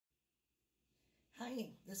Hi,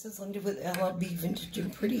 this is Linda with LLB Vintage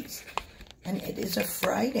and Pretties, and it is a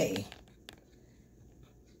Friday.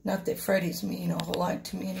 Not that Fridays mean a whole lot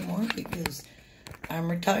to me anymore because I'm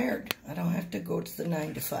retired. I don't have to go to the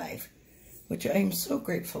 9 to 5, which I am so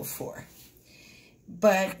grateful for.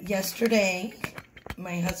 But yesterday,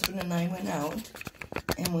 my husband and I went out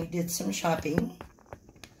and we did some shopping,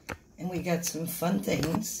 and we got some fun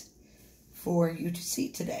things for you to see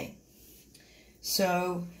today.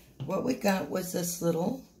 So what we got was this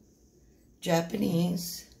little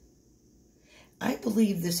Japanese, I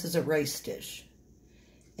believe this is a rice dish,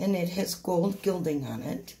 and it has gold gilding on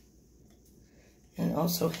it, and it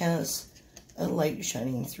also has a light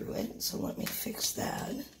shining through it. So let me fix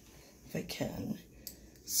that if I can.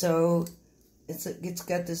 So it's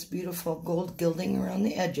got this beautiful gold gilding around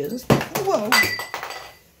the edges. Whoa!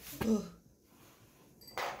 Oh.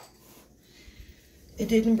 It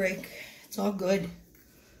didn't break. It's all good.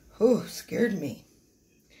 Oh, scared me.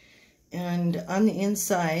 And on the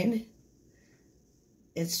inside,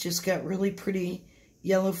 it's just got really pretty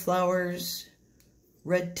yellow flowers,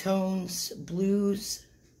 red tones, blues.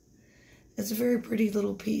 It's a very pretty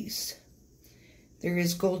little piece. There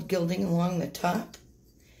is gold gilding along the top,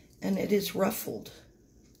 and it is ruffled.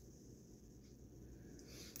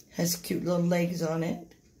 Has cute little legs on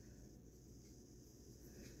it.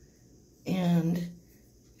 And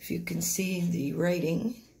if you can see the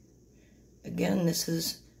writing, again, this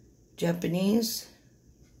is Japanese.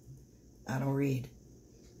 I don't read.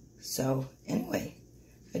 So anyway,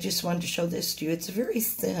 I just wanted to show this to you. It's very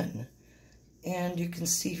thin, and you can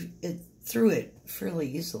see it through it fairly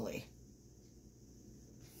easily.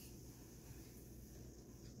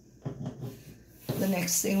 The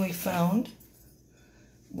next thing we found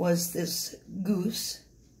was this goose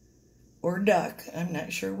or duck. I'm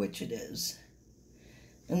not sure which it is.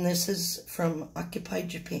 And this is from occupied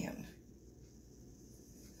Japan.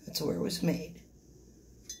 That's where it was made.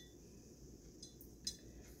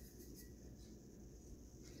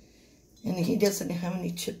 And he doesn't have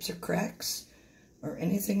any chips or cracks or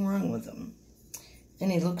anything wrong with him.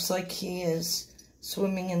 And he looks like he is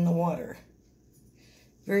swimming in the water.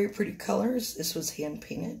 Very pretty colors. This was hand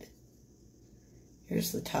painted.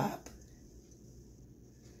 Here's the top.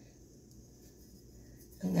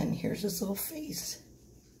 And then here's his little face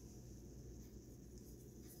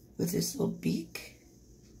with his little beak.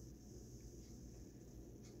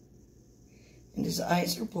 And his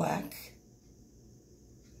eyes are black.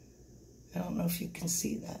 I don't know if you can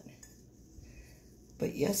see that.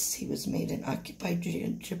 But yes, he was made in occupied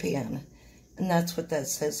Japan. And that's what that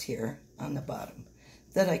says here on the bottom.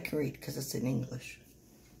 That I can read because it's in English.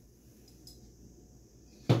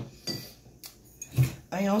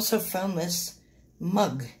 I also found this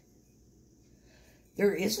mug.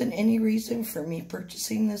 There isn't any reason for me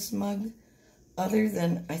purchasing this mug other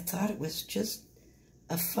than I thought it was just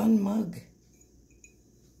a fun mug.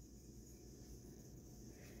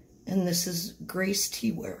 And this is Grace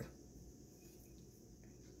Teaware.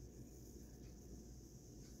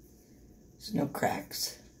 There's no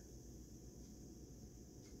cracks.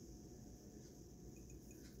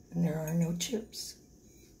 And there are no chips.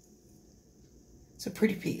 It's a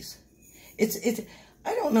pretty piece.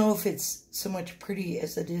 I don't know if it's so much pretty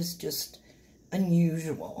as it is just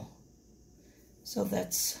unusual. So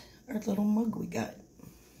that's our little mug we got.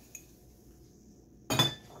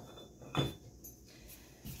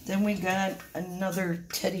 Then we got another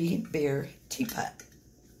teddy bear teapot.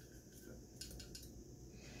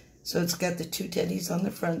 So it's got the two teddies on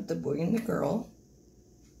the front, the boy and the girl.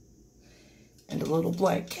 And a little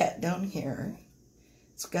black cat down here.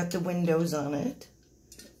 It's got the windows on it.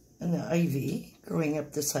 And the ivy growing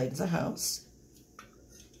up the side of the house.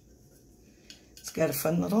 It's got a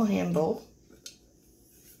fun little handle.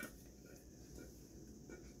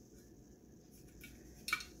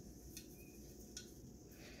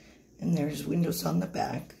 And there's windows on the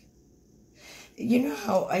back. You know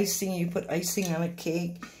how you put icing on a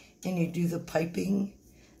cake and you do the piping?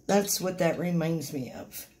 That's what that reminds me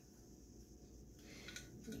of.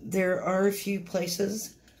 There are a few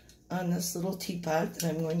places on this little teapot that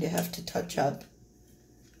I'm going to have to touch up,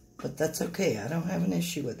 but that's okay. I don't have an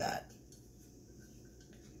issue with that.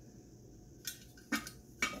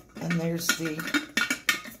 And there's the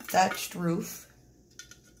thatched roof.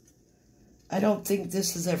 I don't think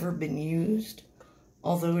this has ever been used,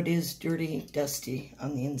 although it is dirty, dusty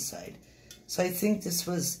on the inside. So I think this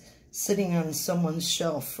was sitting on someone's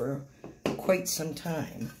shelf for quite some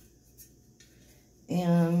time.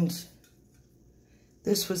 And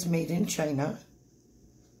this was made in China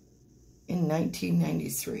in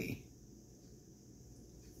 1993.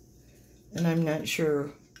 And I'm not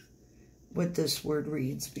sure what this word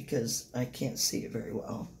reads because I can't see it very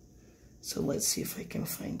well. So let's see if I can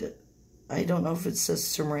find it. I don't know if it says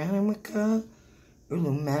ceramica or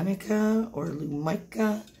lumanica or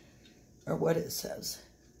lumica or what it says.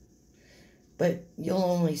 But you'll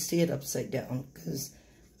only see it upside down because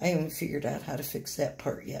I haven't figured out how to fix that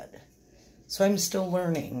part yet. So I'm still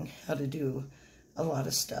learning how to do a lot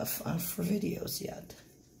of stuff for videos yet.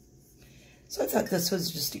 So I thought this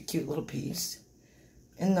was just a cute little piece.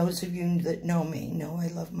 And those of you that know me know I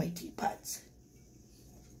love my teapots.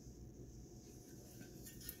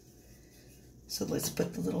 So let's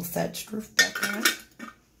put the little thatched roof back on.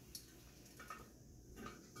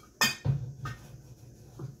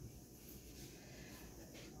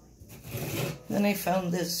 Then I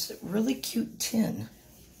found this really cute tin.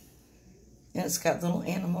 And it's got little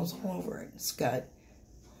animals all over it. It's got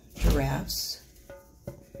giraffes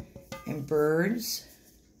and birds,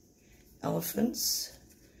 elephants,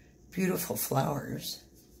 beautiful flowers.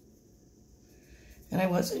 And I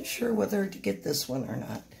wasn't sure whether to get this one or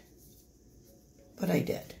not. But I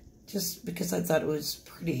did. Just because I thought it was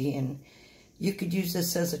pretty and you could use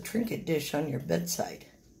this as a trinket dish on your bedside.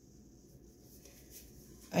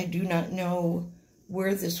 I do not know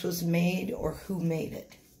where this was made or who made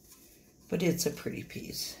it. But it's a pretty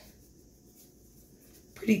piece.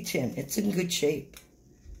 Pretty tin. It's in good shape.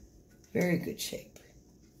 Very good shape.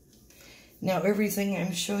 Now everything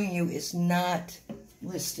I'm showing you is not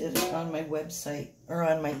listed on my website or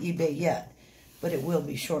on my eBay yet, but it will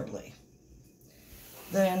be shortly.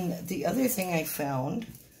 Then the other thing I found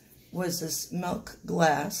was this milk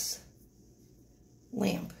glass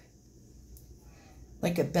lamp.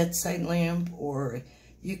 Like a bedside lamp, or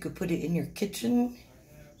you could put it in your kitchen.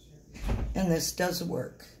 And this does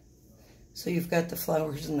work. So you've got the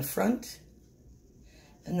flowers in the front,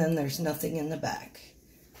 and then there's nothing in the back.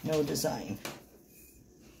 No design.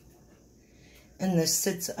 And this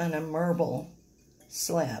sits on a marble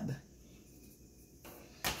slab.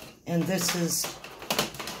 And this is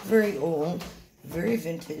very old, very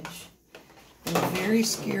vintage, and very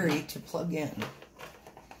scary to plug in.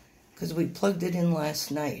 Because we plugged it in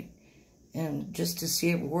last night. And just to see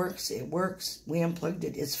it works, it works. We unplugged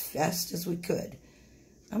it as fast as we could.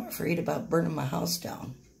 I'm afraid about burning my house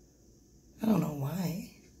down. I don't know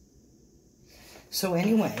why. So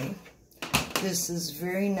anyway, this is a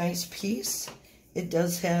very nice piece. It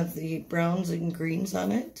does have the browns and greens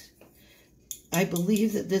on it. I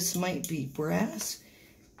believe that this might be brass.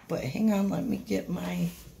 But hang on, let me get my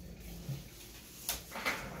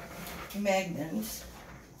magnet.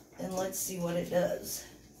 And let's see what it does.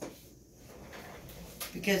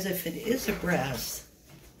 Because if it is a brass,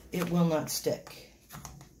 it will not stick.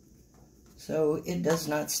 So it does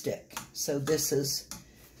not stick. So this is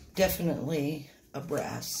definitely a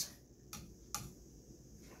brass.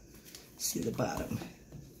 See the bottom.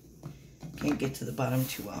 Can't get to the bottom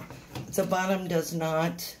too well. The bottom does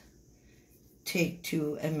not take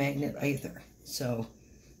to a magnet either. So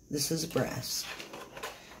this is brass.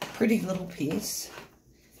 Pretty little piece.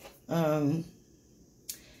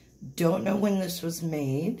 Don't know when this was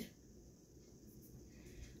made.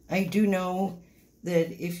 I do know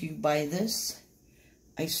that if you buy this,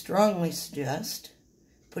 I strongly suggest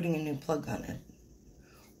putting a new plug on it.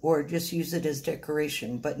 Or just use it as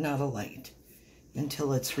decoration, but not a light,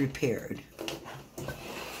 until it's repaired.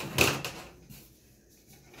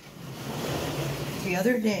 The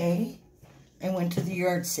other day, I went to the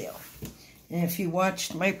yard sale. And if you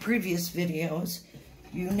watched my previous videos,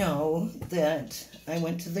 you know that I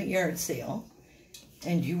went to the yard sale,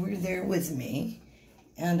 and you were there with me,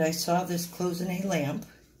 and I saw this Cloisonne lamp,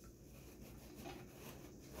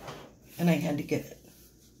 and I had to get it.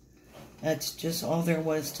 That's just all there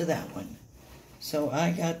was to that one. So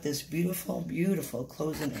I got this beautiful, beautiful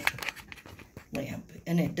Cloisonne lamp,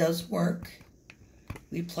 and it does work.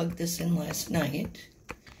 We plugged this in last night.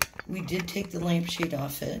 We did take the lampshade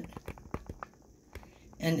off it,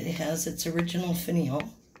 and it has its original finial.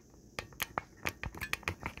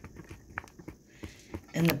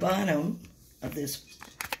 And the bottom of this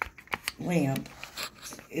lamp,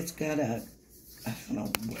 it's got a, I don't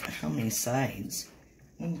know how many sides.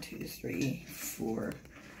 1, 2, 3, 4,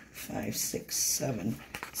 5, 6, 7.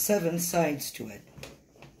 7 sides to it.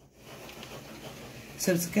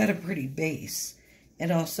 So it's got a pretty base.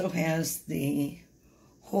 It also has the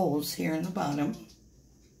holes here in the bottom.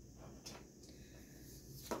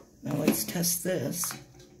 Now let's test this.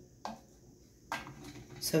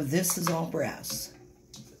 So this is all brass.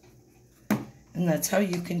 And that's how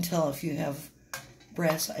you can tell if you have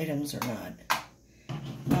brass items or not.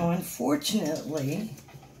 Now unfortunately,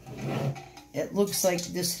 it looks like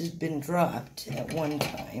this has been dropped at one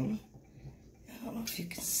time. don't know if you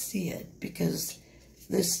can see it, because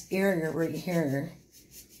this area right here,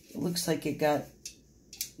 it looks like it got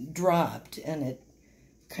dropped and it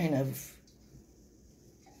kind of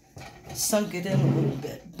sunk it in a little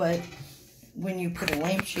bit. But when you put a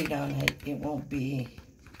lampshade on it, it won't be,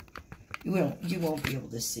 you won't be able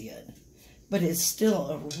to see it. But it's still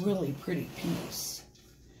a really pretty piece.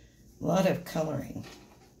 A lot of coloring.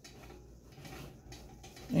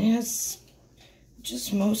 And it's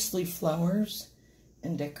just mostly flowers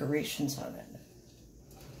and decorations on it.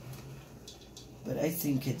 But I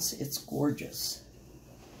think it's gorgeous.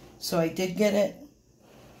 So I did get it.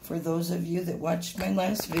 For those of you that watched my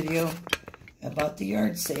last video about the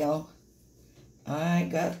yard sale, I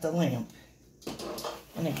got the lamp.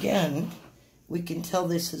 And again, we can tell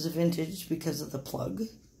this is vintage because of the plug.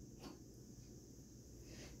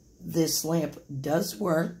 This lamp does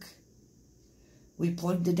work. We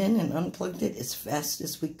plugged it in and unplugged it as fast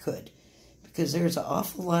as we could, because there's an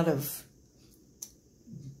awful lot of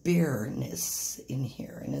bareness in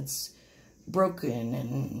here, and it's broken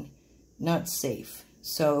and not safe.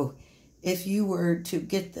 So if you were to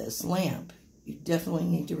get this lamp, you definitely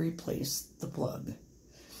need to replace the plug.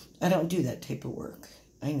 I don't do that type of work.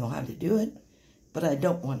 I know how to do it, but I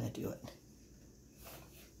don't want to do it.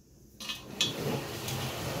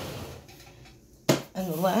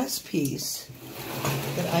 And the last piece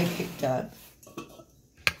that I picked up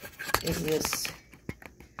is this,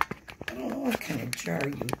 I don't know what kind of jar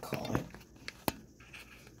you would call it.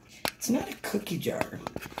 It's not a cookie jar,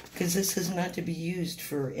 because this is not to be used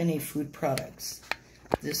for any food products.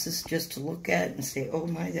 This is just to look at and say, oh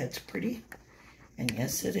my, that's pretty. And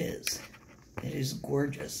yes, it is. It is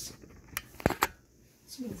gorgeous.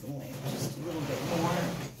 Let's move the lamp just a little bit more.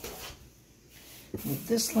 Move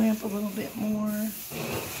this lamp a little bit more.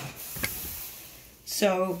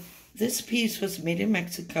 So this piece was made in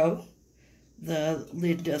Mexico. The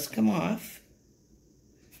lid does come off.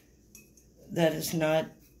 That is not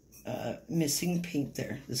missing paint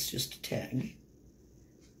there. This is just a tag.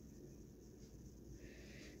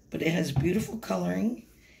 But it has beautiful coloring.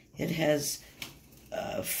 It has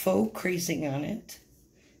faux crazing on it,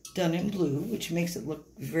 done in blue, which makes it look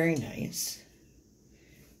very nice.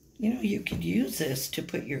 You know, you could use this to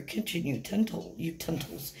put your kitchen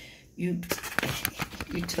utensils in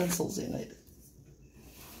it.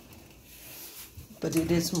 But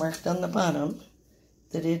it is marked on the bottom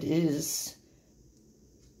that it is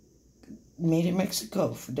made in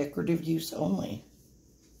Mexico for decorative use only.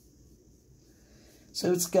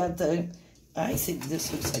 So it's got the, I think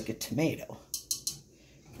this looks like a tomato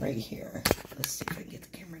right here. Let's see if I can get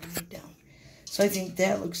the camera to move down. So I think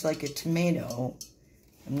that looks like a tomato.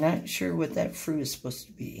 I'm not sure what that fruit is supposed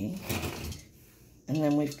to be. And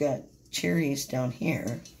then we've got cherries down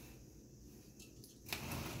here.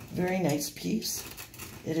 Very nice piece.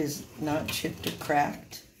 It is not chipped or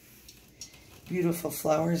cracked. Beautiful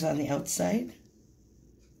flowers on the outside.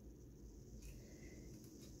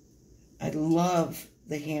 I love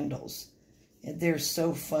the handles. They're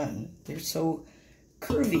so fun. They're so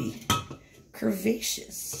curvy,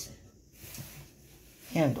 curvaceous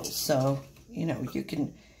handles. So, you know, you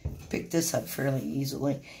can pick this up fairly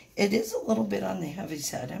easily. It is a little bit on the heavy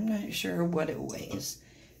side. I'm not sure what it weighs,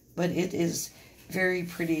 but it is very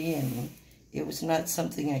pretty, and it was not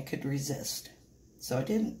something I could resist. So I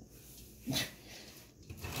didn't.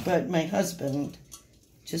 But my husband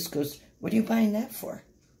just goes, what are you buying that for?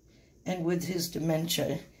 And with his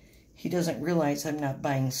dementia, he doesn't realize I'm not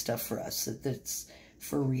buying stuff for us, that it's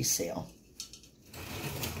for resale.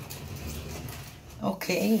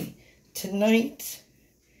 Okay, tonight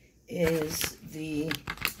is the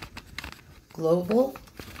Global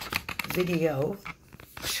Video,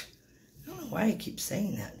 I don't know why I keep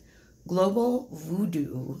saying that, Global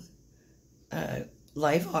Voodoo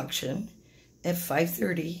live auction at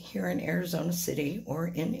 5:30 here in Arizona City or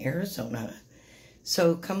in Arizona.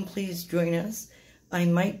 So come please join us. I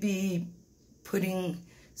might be putting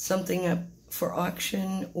something up for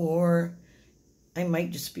auction, or I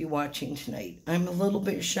might just be watching tonight. I'm a little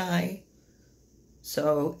bit shy,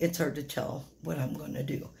 so it's hard to tell what I'm going to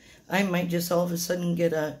do. I might just all of a sudden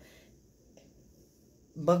get a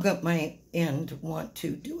bug up my end, want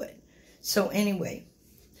to do it. So anyway,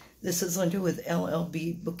 this is Linda with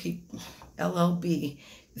LLB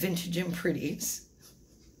Vintage and Pretties.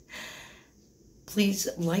 Please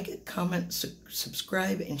like, comment,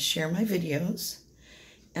 subscribe, and share my videos.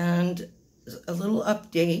 And a little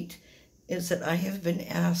update is that I have been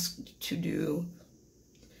asked to do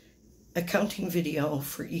a counting video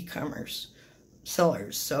for e-commerce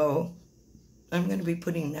sellers. So I'm going to be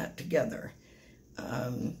putting that together.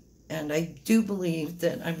 And I do believe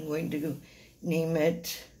that I'm going to name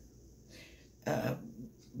it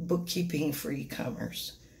bookkeeping for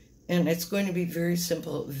e-commerce. And it's going to be very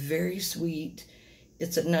simple, very sweet.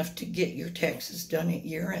 It's enough to get your taxes done at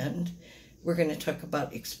year end. We're going to talk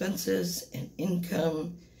about expenses and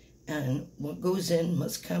income, and what goes in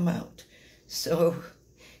must come out. So,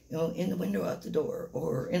 you know, in the window, out the door,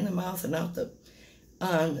 or in the mouth and out the...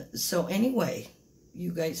 so anyway,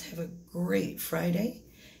 you guys have a great Friday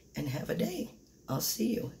and have a day. I'll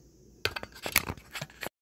see you.